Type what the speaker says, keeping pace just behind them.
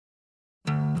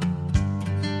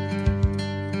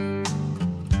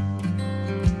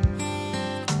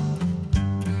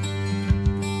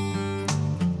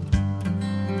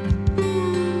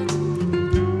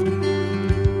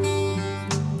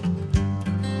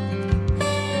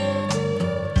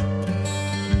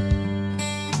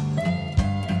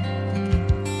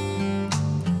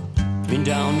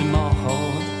down in my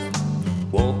heart,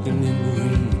 walking in the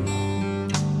rain,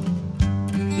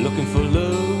 looking for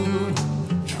love,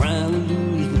 trying to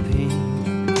lose the pain.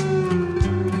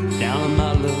 Down on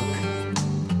my luck,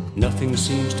 nothing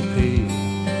seems to pay.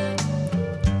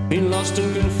 Been lost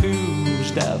and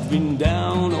confused, I've been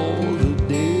down all the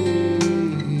day.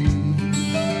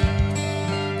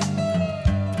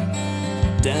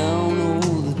 Down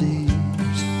all the days.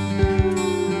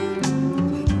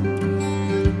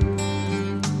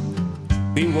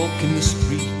 Been walking the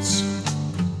streets,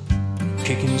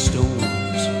 kicking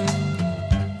stones,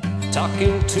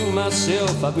 talking to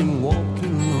myself. I've been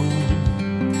walking alone,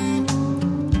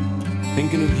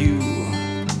 thinking of you,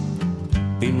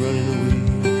 been running away,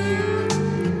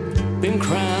 been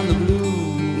crying the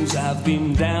blues. I've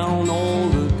been down all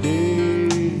the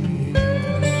days,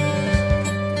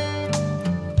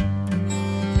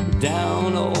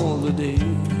 down all the days.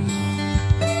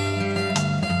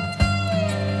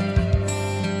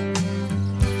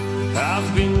 I've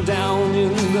been down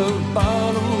in the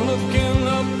bottom, looking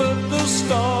up at the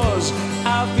stars.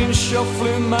 I've been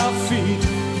shuffling my feet,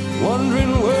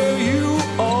 wondering where you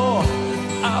are.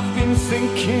 I've been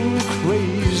thinking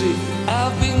crazy,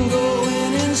 I've been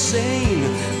going insane.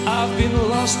 I've been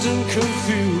lost and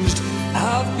confused,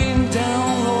 I've been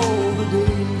down all the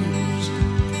days.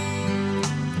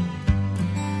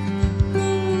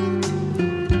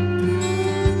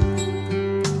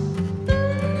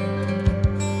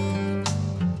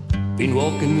 Been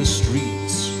walking the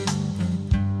streets,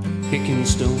 kicking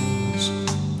stones,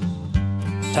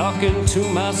 talking to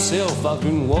myself. I've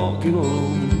been walking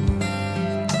alone,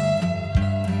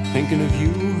 thinking of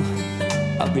you,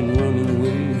 I've been running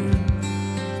away,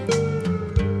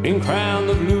 been crying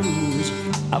the blues.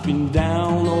 I've been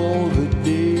down all the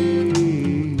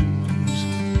days,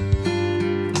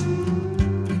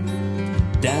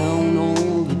 down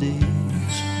all the days.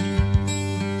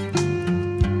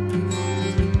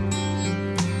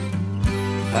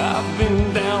 I've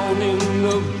been down in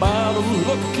the bottom,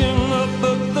 looking up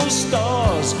at the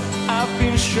stars. I've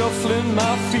been shuffling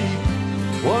my feet,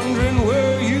 wondering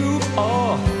where you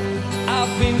are.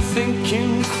 I've been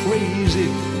thinking crazy,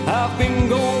 I've been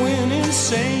going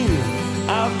insane.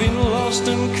 I've been lost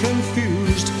and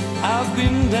confused, I've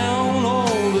been down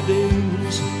all the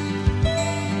days,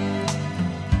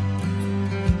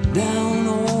 down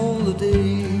all the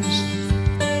days.